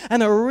ending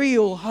and a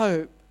real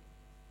hope.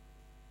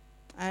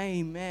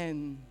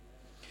 Amen.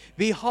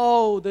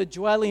 Behold, the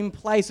dwelling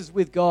places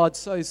with God,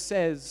 so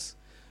says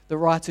the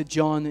writer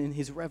John in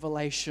his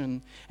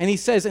Revelation. And he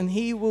says, and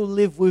he will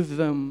live with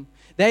them.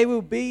 They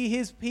will be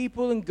his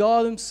people, and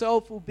God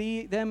himself will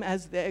be them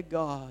as their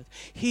God.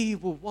 He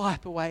will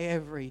wipe away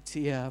every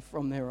tear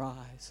from their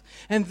eyes.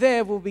 And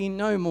there will be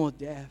no more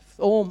death,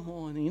 or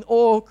mourning,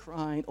 or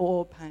crying,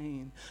 or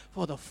pain,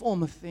 for the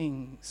former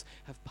things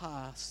have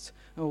passed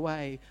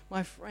away.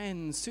 My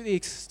friends, to the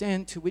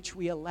extent to which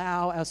we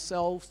allow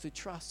ourselves to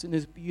trust in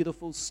this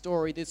beautiful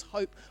story, this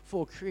hope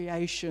for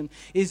creation,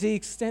 is the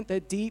extent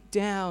that deep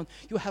down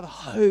you'll have a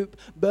hope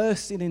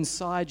bursting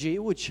inside you.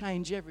 It will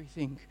change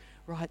everything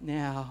right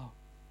now.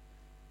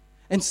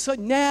 And so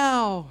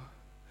now,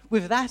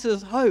 with that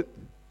as hope,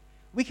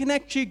 we can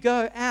actually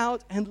go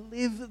out and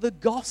live the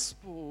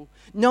gospel,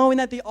 knowing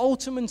that the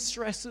ultimate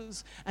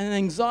stresses and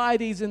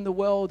anxieties in the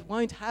world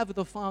won't have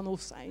the final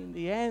say in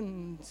the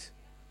end.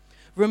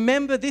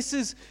 Remember, this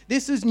is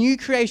new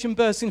creation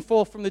bursting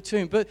forth from the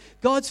tomb. But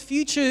God's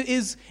future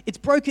it's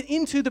broken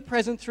into the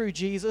present through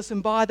Jesus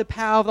and by the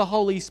power of the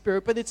Holy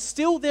Spirit. But it's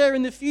still there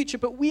in the future.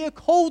 But we are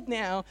called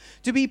now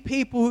to be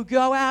people who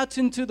go out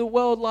into the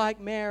world like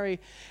Mary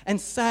and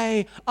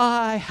say,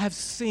 I have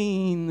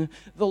seen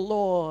the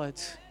Lord.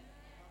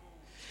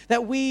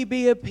 That we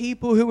be a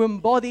people who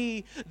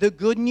embody the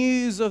good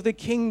news of the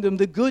kingdom,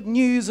 the good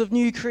news of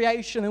new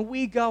creation, and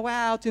we go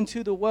out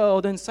into the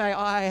world and say,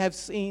 I have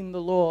seen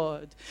the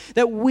Lord.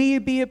 That we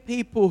be a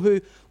people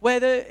who,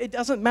 it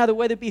doesn't matter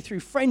whether it be through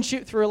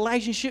friendship, through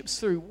relationships,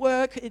 through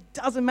work, it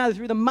doesn't matter,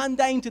 through the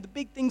mundane to the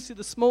big things, to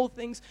the small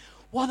things,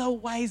 what are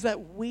ways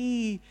that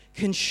we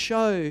can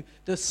show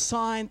the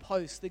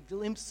signposts, the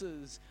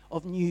glimpses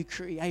of new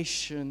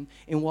creation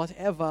in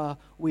whatever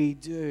we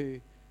do,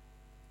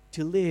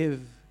 to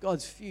live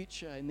God's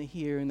future in the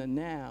here and the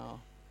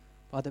now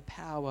by the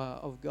power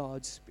of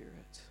God's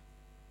Spirit.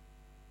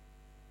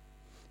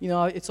 You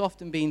know, it's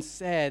often been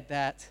said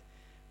that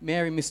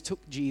Mary mistook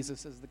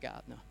Jesus as the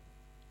gardener.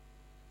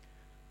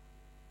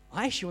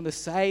 I actually want to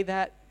say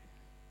that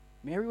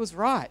Mary was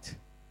right.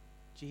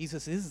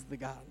 Jesus is the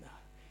gardener.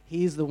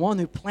 He is the one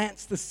who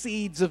plants the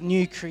seeds of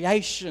new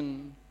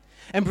creation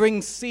and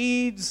brings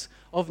seeds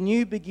of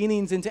new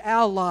beginnings into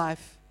our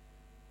life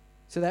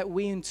so that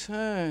we in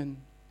turn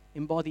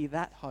embody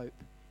that hope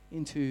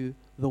into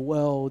the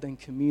world and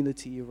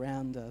community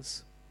around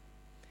us.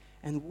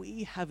 And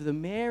we have the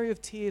Mary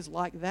of tears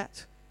like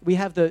that. We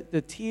have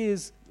the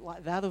tears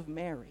like that of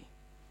Mary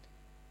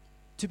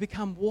to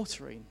become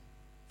watering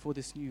for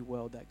this new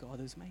world that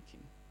God is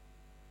making.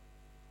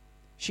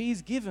 She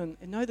is given,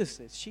 and notice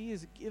this, she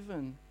is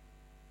given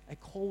a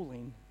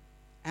calling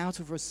out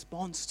of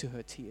response to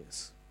her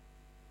tears.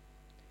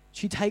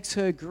 She takes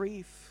her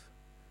grief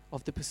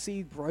of the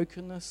perceived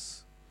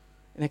brokenness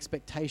and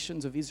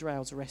expectations of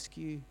Israel's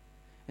rescue,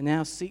 and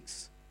now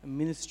seeks a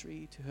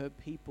ministry to her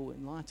people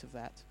in light of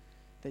that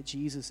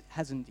Jesus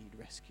has indeed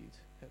rescued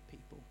her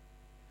people.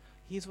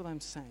 Here's what I'm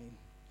saying.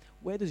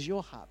 Where does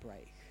your heart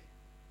break?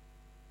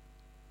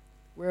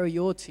 Where are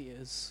your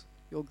tears,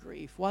 your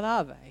grief? What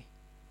are they?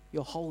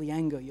 Your holy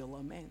anger, your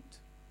lament?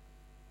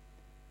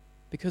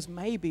 Because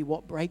maybe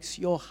what breaks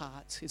your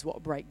heart is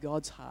what breaks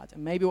God's heart.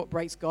 And maybe what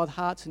breaks God's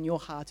heart and your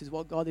heart is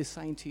what God is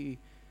saying to you.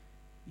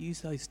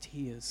 Use those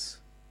tears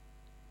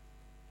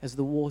as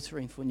the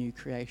watering for new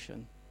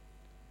creation.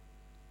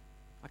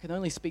 I can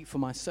only speak for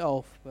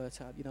myself, but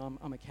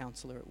I'm a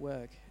counselor at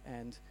work,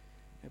 and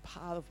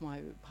part of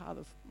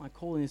my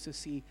calling is to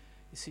see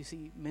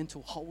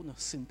mental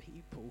wholeness in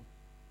people.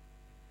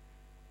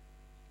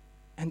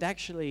 And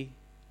actually,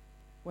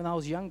 when I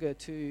was younger,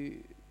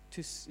 to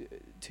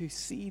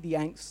see the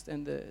angst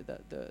and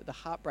the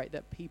heartbreak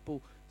that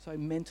people so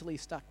mentally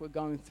stuck were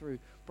going through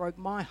broke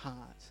my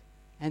heart.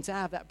 And to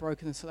have that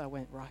brokenness, so I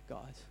went, right,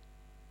 God,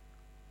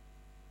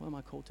 what am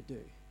I called to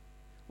do?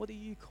 What are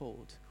you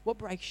called? What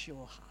breaks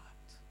your heart?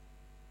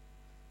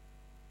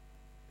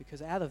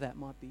 Because out of that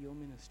might be your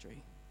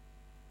ministry.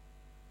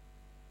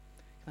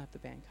 Can I have the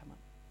band come up?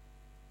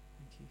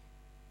 Thank you.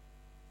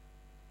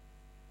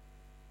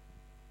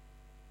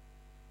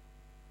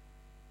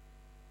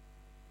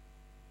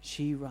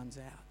 She runs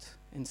out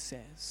and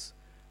says,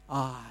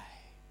 I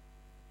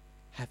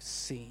have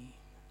seen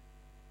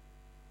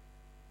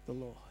the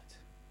Lord.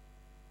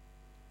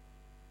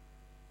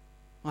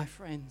 My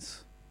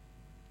friends,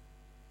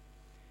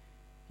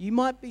 you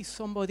might be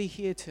somebody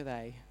here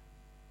today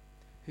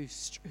who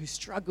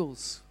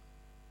struggles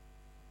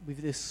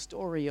with this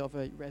story of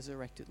a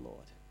resurrected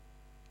Lord.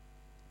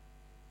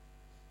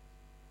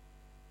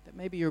 That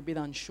maybe you're a bit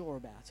unsure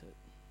about it.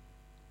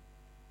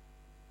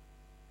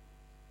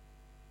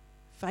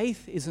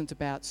 Faith isn't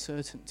about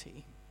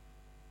certainty.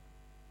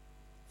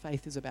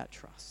 Faith is about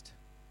trust.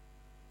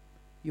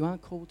 You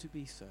aren't called to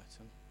be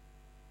certain.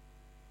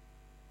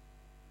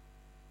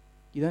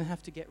 You don't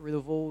have to get rid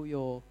of all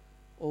your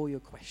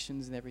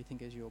questions and everything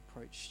as you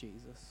approach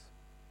Jesus.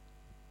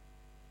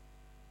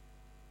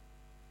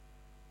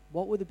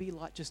 What would it be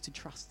like just to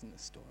trust in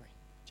this story?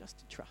 Just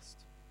to trust.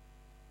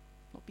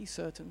 Not be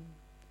certain,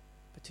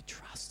 but to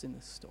trust in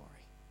this story.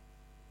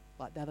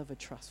 Like that of a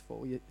trust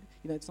fall.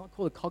 It's not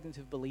called a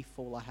cognitive belief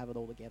fall, I have it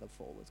all together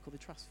fall. It's called a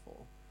trust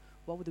fall.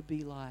 What would it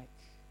be like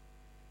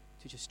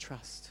to just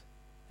trust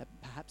that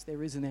perhaps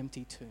there is an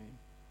empty tomb,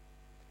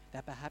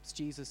 that perhaps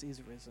Jesus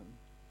is risen,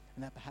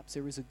 and that perhaps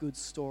there is a good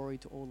story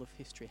to all of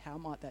history? How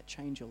might that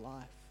change your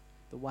life,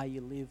 the way you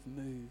live,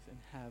 move, and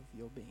have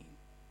your being?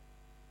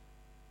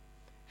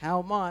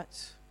 How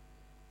might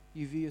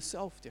you view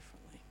yourself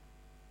differently?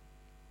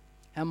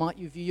 How might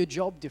you view your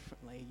job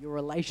differently, your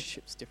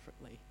relationships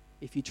differently,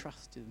 if you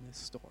trusted in this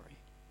story?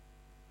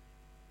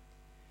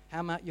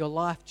 How might your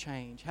life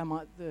change? How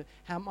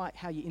might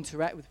how you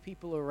interact with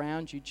people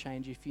around you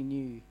change if you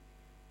knew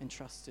and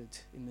trusted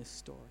in this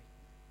story?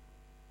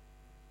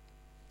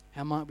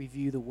 How might we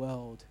view the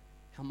world?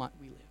 How might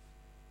we live?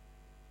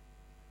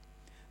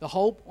 The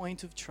whole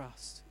point of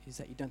trust is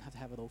that you don't have to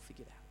have it all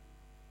figured out.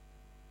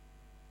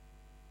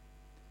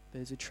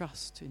 There's a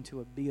trust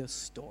into a bigger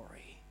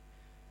story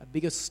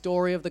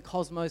of the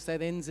cosmos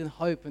that ends in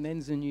hope and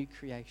ends in new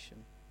creation,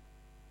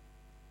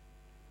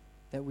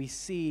 that we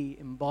see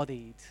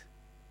embodied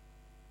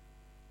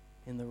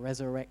in the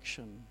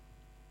resurrection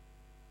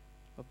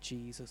of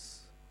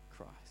Jesus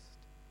Christ.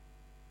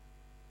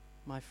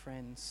 My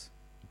friends,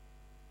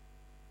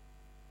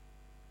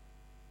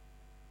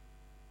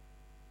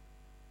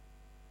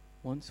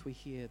 once we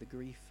hear the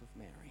grief of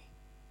Mary,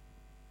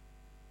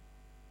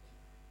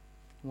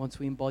 once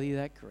we embody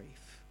that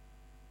grief,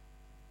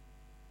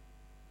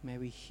 may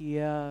we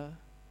hear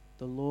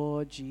the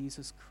Lord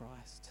Jesus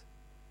Christ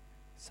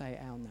say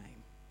our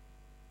name.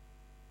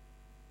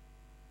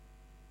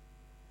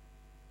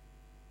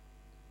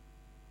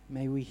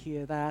 May we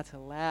hear that,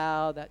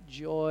 allow that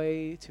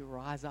joy to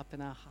rise up in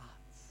our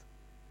hearts.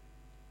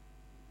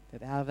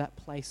 That out of that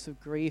place of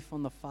grief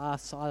on the far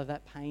side of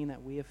that pain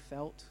that we have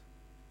felt,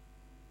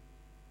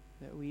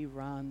 that we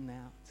run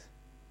out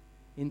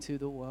into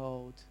the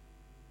world.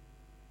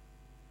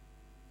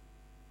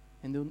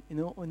 And in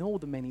all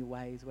the many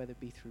ways, whether it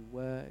be through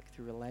work,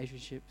 through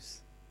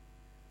relationships,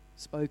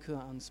 spoken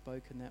or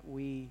unspoken, that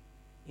we,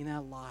 in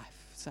our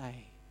life,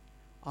 say,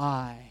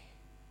 I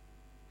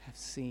have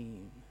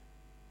seen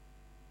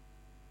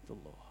the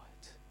Lord.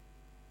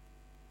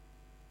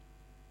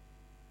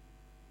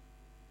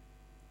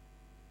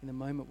 In a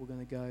moment, we're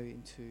going to go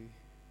into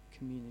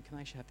communion. Can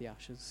I actually have the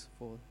ushers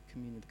for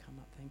communion to come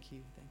up? Thank you.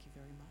 Thank you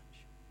very much.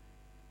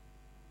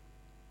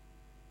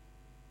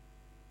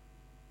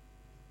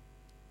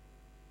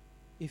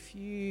 If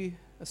you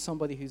are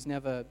somebody who's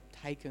never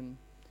taken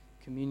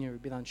communion or a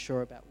bit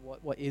unsure about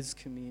what is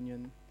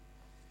communion,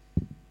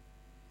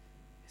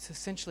 it's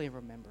essentially a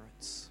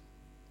remembrance.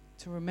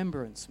 It's a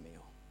remembrance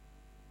meal.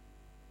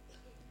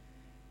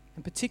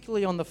 And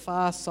particularly on the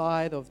far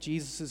side of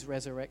Jesus'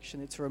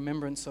 resurrection, it's a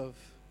remembrance of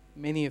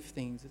many of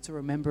things. It's a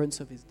remembrance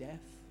of his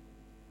death.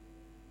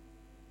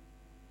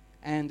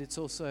 And it's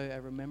also a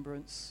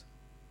remembrance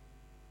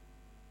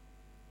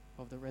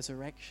of the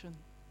resurrection.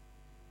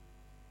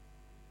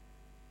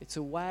 It's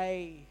a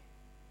way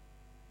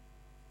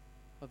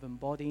of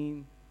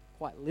embodying,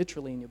 quite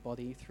literally in your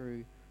body,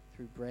 through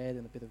bread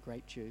and a bit of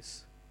grape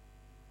juice,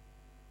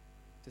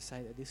 to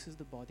say that this is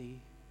the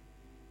body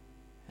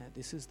and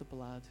this is the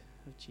blood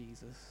of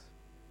Jesus.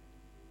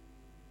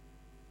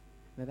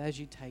 That as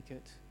you take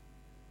it,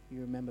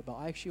 you remember. But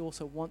I actually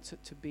also want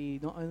it to be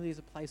not only as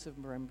a place of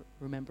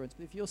remembrance,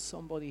 but if you're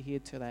somebody here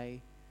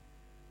today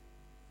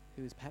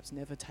who has perhaps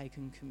never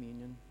taken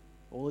communion,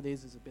 all it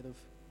is a bit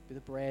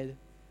of bread.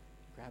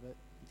 Grab it,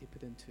 dip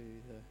it into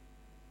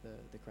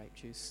the grape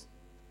juice,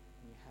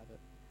 and you have it.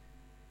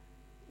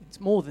 It's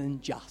more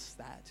than just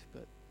that,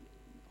 but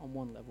on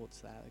one level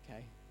it's that,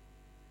 okay?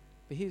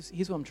 But here's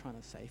what I'm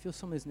trying to say. If you're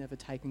someone who's never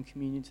taken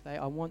communion today,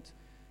 I want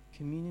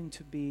communion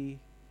to be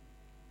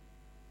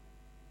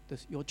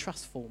your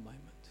trustful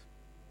moment.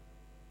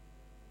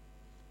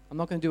 I'm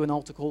not going to do an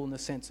altar call in the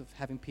sense of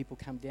having people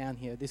come down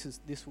here. This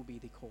will be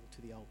the call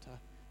to the altar.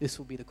 This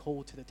will be the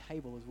call to the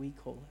table, as we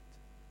call it.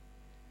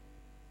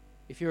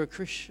 If you're a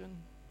Christian,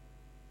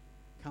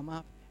 come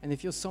up. And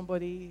if you're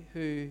somebody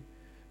who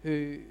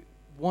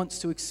wants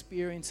to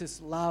experience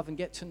this love and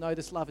get to know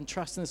this love and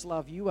trust in this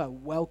love, you are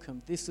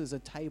welcome. This is a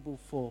table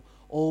for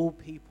all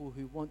people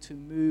who want to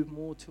move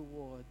more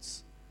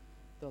towards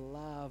the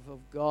love of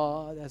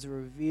God as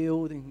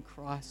revealed in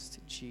Christ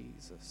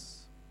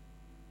Jesus.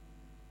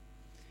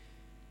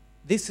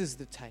 This is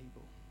the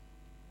table,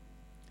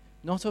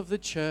 not of the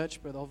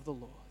church, but of the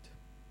Lord.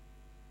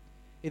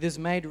 It is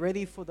made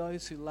ready for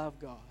those who love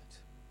God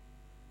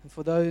and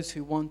for those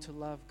who want to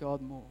love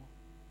God more.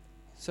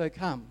 So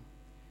come,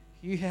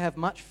 you who have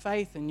much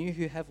faith and you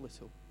who have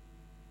little.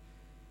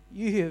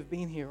 You who have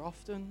been here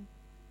often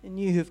and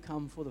you who have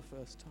come for the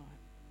first time.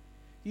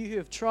 You who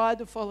have tried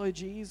to follow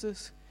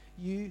Jesus,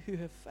 you who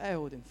have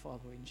failed in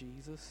following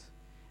Jesus,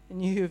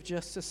 and you who have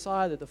just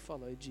decided to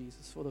follow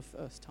Jesus for the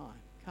first time.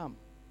 Come.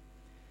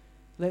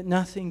 Let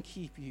nothing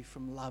keep you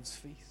from love's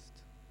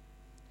feast.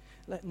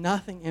 Let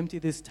nothing empty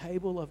this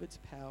table of its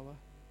power.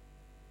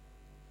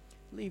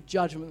 Leave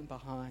judgment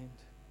behind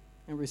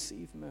and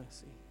receive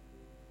mercy.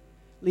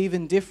 Leave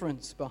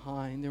indifference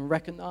behind and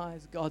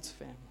recognize God's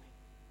family.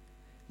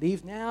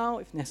 Leave now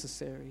if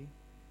necessary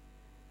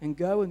and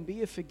go and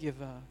be a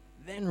forgiver,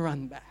 then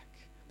run back,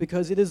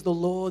 because it is the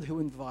Lord who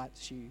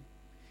invites you.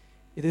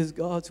 It is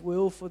God's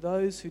will for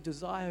those who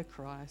desire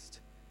Christ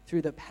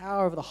through the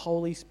power of the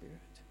Holy Spirit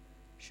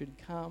should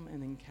come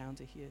and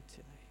encounter here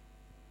today.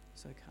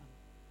 So come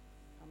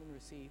and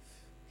receive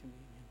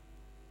communion.